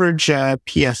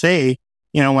PSA,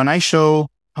 when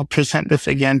I'll present this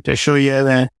again to show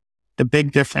you the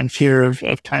big difference here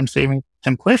of time saving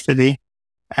simplicity.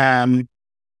 So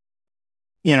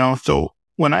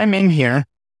when I'm in here,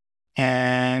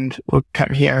 and we'll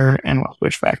come here and we'll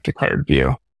switch back to card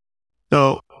view.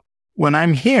 So when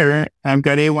I'm here, I've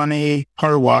got A1A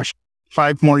car wash,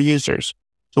 5 more users.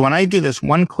 So when I do this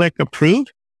one click approve,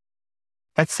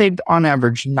 that saved on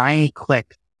average 9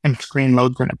 clicks and screen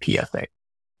loads in a PSA.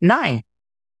 9.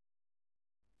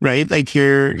 Right? Like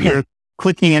you're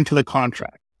clicking into the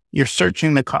contract. You're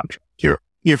searching the contract.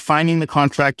 You're finding the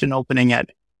contract and opening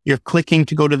it. You're clicking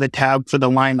to go to the tab for the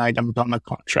line items on the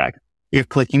contract. You're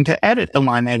clicking to edit the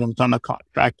line items on the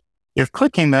contract. You're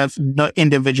clicking the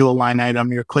individual line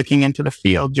item. You're clicking into the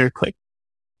field.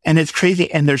 And it's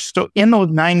crazy. And there's still, in those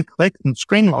 9 clicks and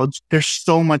screen loads, there's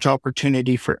so much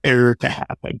opportunity for error to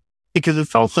happen, because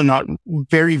it's also not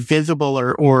very visible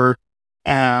or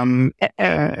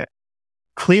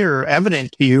clear or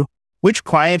evident to you which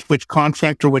client, which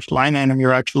contract, or which line item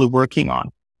you're actually working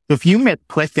on. So if you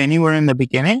misclicked anywhere in the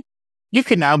beginning, you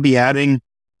could now be adding,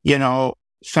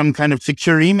 some kind of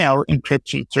secure email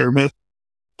encryption service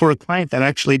for a client that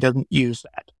actually doesn't use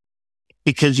that,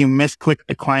 because you misclicked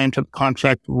the client of the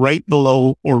contract right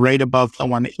below or right above the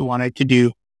one that you wanted to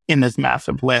do in this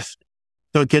massive list.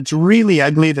 So it gets really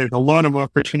ugly. There's a lot of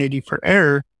opportunity for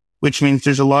error, which means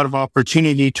there's a lot of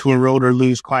opportunity to erode or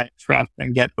lose client trust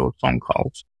and get those phone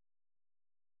calls.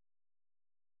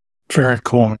 Very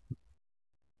cool.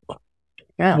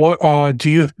 Yeah. What do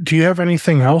you have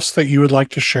anything else that you would like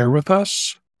to share with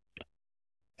us?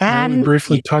 We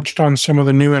briefly touched on some of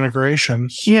the new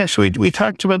integrations. Yes, we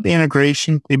talked about the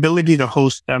integration, the ability to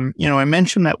host them. I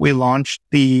mentioned that we launched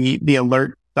the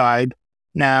alert side.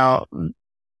 Now,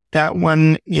 that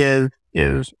one is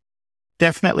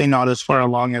definitely not as far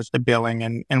along as the billing,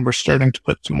 and we're starting to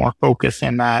put some more focus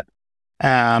in that.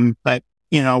 But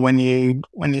when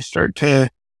you start to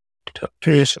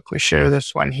basically share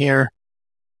this one here,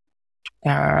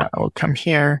 I'll come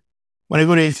here. When I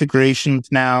go to integrations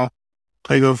now,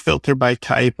 I go filter by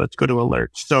type. Let's go to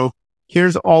alerts. So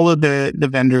here's all of the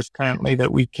vendors currently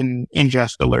that we can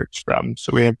ingest alerts from.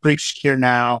 So we have Breach here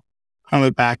now,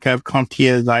 Comet Backup,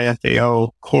 CompTIA's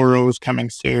ISAO, Coro's coming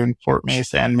soon, Fort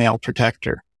Mesa, and Mail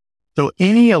Protector. So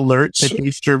any alert that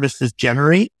these services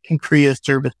generate can create a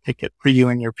service ticket for you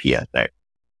in your PSA.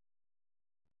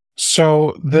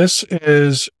 So this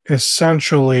is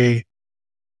essentially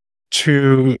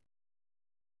to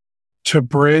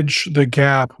bridge the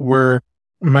gap where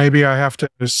maybe I have to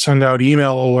send out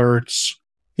email alerts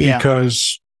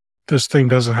because this thing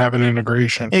doesn't have an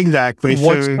integration. Exactly.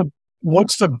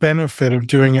 What's the benefit of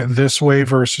doing it this way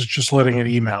versus just letting it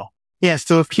email? Yeah.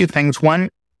 So a few things. One,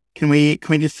 can we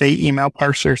just say email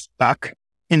parsers suck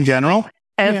in general?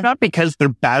 And it's not because they're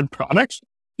bad products.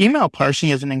 Email parsing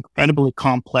is an incredibly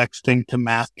complex thing to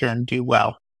master and do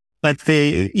well. But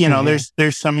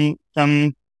there's some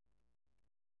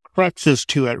cruxes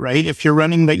to it, right? If you're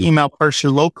running the email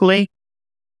parser locally,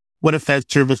 what if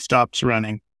that service stops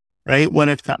running, right? What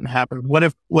if something happens? What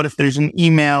if there's an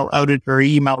email outage or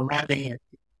email routing?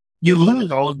 You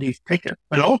lose all of these tickets,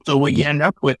 but also what you end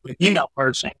up with email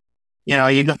parsing.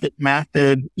 You got this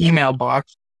massive email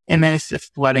box, and then it's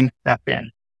just flooding stuff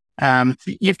in. So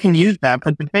you can use that,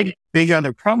 but the big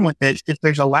other problem with it is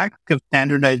there's a lack of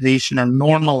standardization or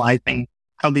normalizing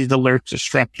how these alerts are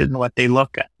structured and what they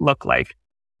look like.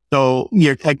 So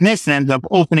your technician ends up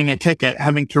opening a ticket,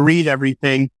 having to read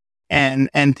everything and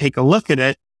take a look at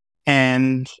it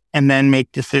and then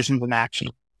make decisions and action.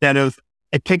 Instead of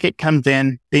a ticket comes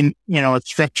in, it's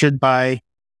structured by,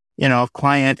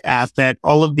 client, asset,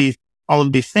 all of these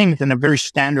things in a very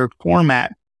standard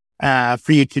format,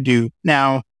 for you to do.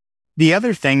 Now, the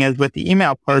other thing is with the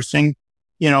email parsing,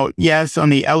 yes, on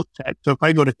the outset. So if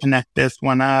I go to connect this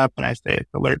one up and I say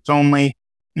it's alerts only,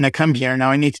 and I come here,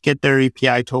 now I need to get their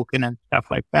API token and stuff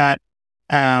like that.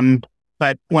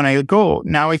 But when I go,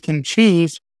 now I can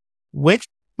choose which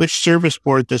service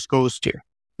board this goes to.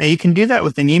 Now you can do that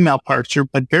with an email parser,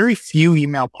 but very few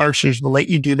email parsers will let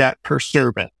you do that per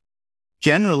service.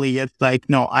 Generally, it's like,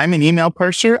 no, I'm an email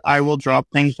parser. I will drop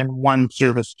things in one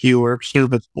service queue or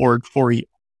service board for you.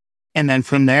 And then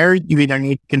from there, you either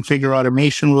need to configure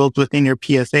automation rules within your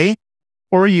PSA,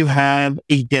 or you have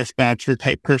a dispatcher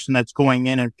type person that's going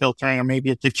in and filtering, or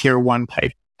maybe it's a tier 1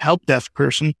 type help desk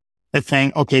person that's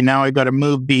saying, okay, now I got to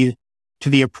move these to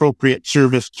the appropriate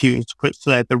service queues so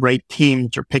that the right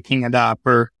teams are picking it up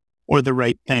or the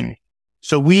right thing.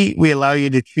 So we allow you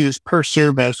to choose per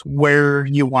service where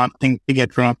you want things to get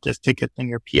dropped as tickets in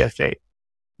your PSA.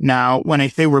 Now, when I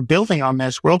say we're building on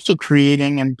this, we're also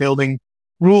creating and building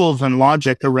rules and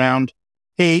logic around,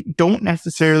 hey, don't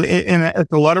necessarily, and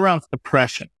it's a lot around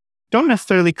suppression. Don't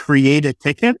necessarily create a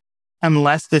ticket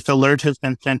unless this alert has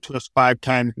been sent to us 5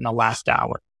 times in the last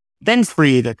hour. Then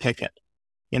create a ticket.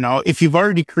 If you've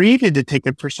already created a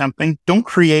ticket for something, don't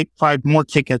create 5 more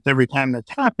tickets every time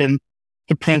that's happened.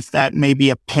 Depends that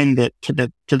maybe append it to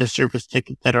the service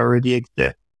ticket that already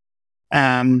exists.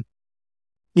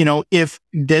 If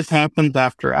this happens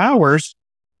after hours,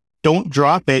 don't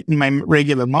drop it in my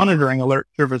regular monitoring alert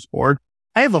service board.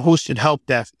 I have a hosted help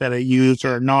desk that I use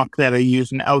or a NOC that I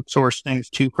use and outsource things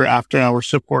to for after hour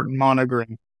support and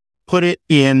monitoring. Put it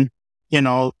in,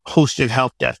 hosted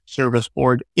help desk service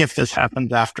board if this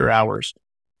happens after hours.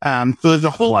 So there's a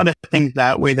whole lot of things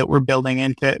that way that we're building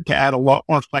in to add a lot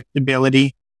more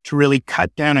flexibility to really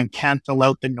cut down and cancel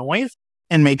out the noise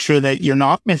and make sure that you're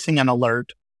not missing an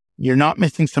alert. You're not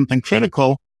missing something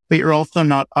critical, but you're also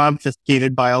not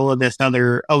obfuscated by all of this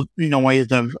other noise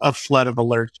of flood of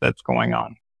alerts that's going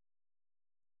on.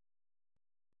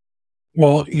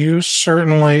 Well, you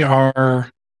certainly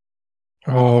are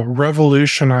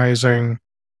revolutionizing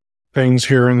things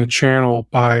here in the channel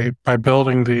by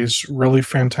building these really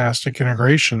fantastic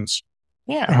integrations.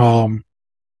 Yeah.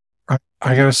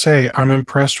 I gotta say, I'm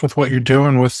impressed with what you're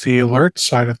doing with the alert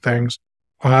side of things.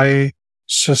 I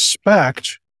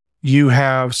suspect you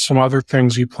have some other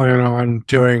things you plan on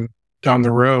doing down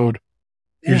the road.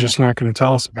 You're just not going to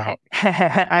tell us about.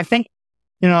 I think,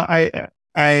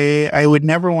 I would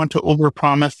never want to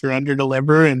overpromise or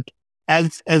underdeliver. And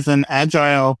as an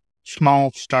agile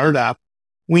small startup,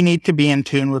 we need to be in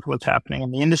tune with what's happening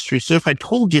in the industry. So if I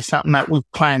told you something that was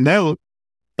planned out,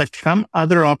 but some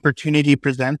other opportunity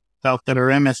presents itself that our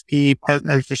MSP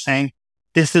partners are saying,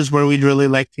 this is where we'd really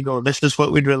like to go. This is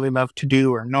what we'd really love to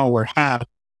do or know or have.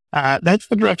 That's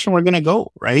the direction we're going to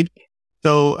go, right?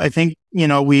 So I think,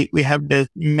 we have this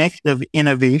mix of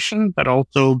innovation, but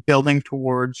also building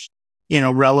towards,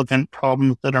 relevant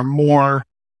problems that are more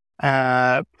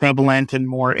prevalent and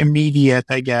more immediate,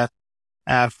 I guess,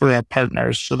 for our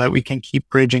partners so that we can keep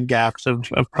bridging gaps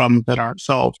of problems that aren't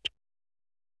solved.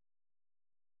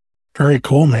 Very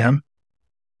cool, man.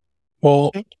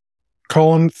 Well,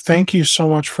 Colin, thank you so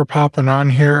much for popping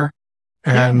on here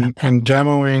and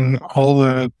demoing all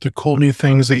the cool new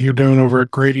things that you're doing over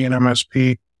at Gradient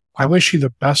MSP. I wish you the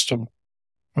best of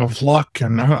luck.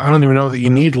 And I don't even know that you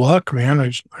need luck, man. I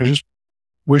just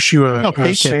wish you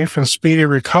a safe and speedy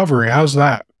recovery. How's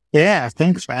that? Yeah,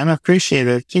 thanks, man. I appreciate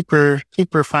it. Super,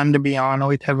 super fun to be on.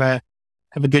 Always have a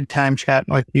good time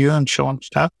chatting with you and showing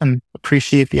stuff, and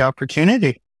appreciate the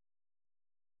opportunity.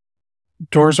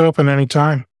 Doors open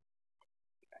anytime.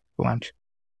 Excellent.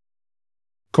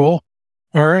 Cool.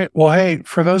 All right. Well, hey,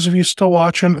 for those of you still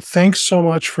watching, thanks so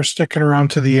much for sticking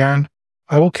around to the end.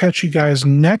 I will catch you guys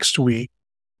next week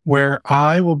where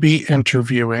I will be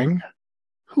interviewing.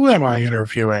 Who am I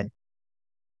interviewing?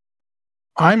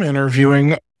 I'm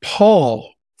interviewing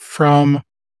Paul from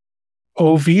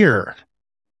Overe.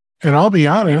 And I'll be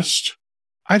honest,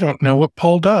 I don't know what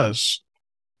Paul does.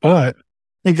 but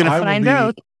You're going to I will find be,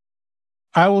 out.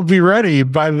 I will be ready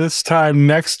by this time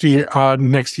next week.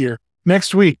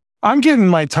 I'm getting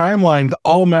my timeline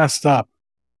all messed up.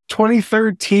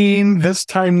 2013, this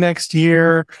time next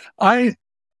year. I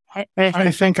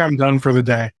think I'm done for the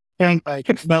day.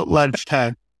 It's about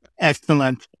lunchtime.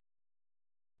 Excellent.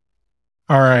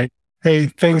 All right. Hey,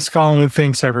 thanks, Colin, and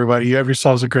thanks, everybody. You have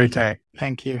yourselves a great day.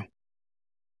 Thank you.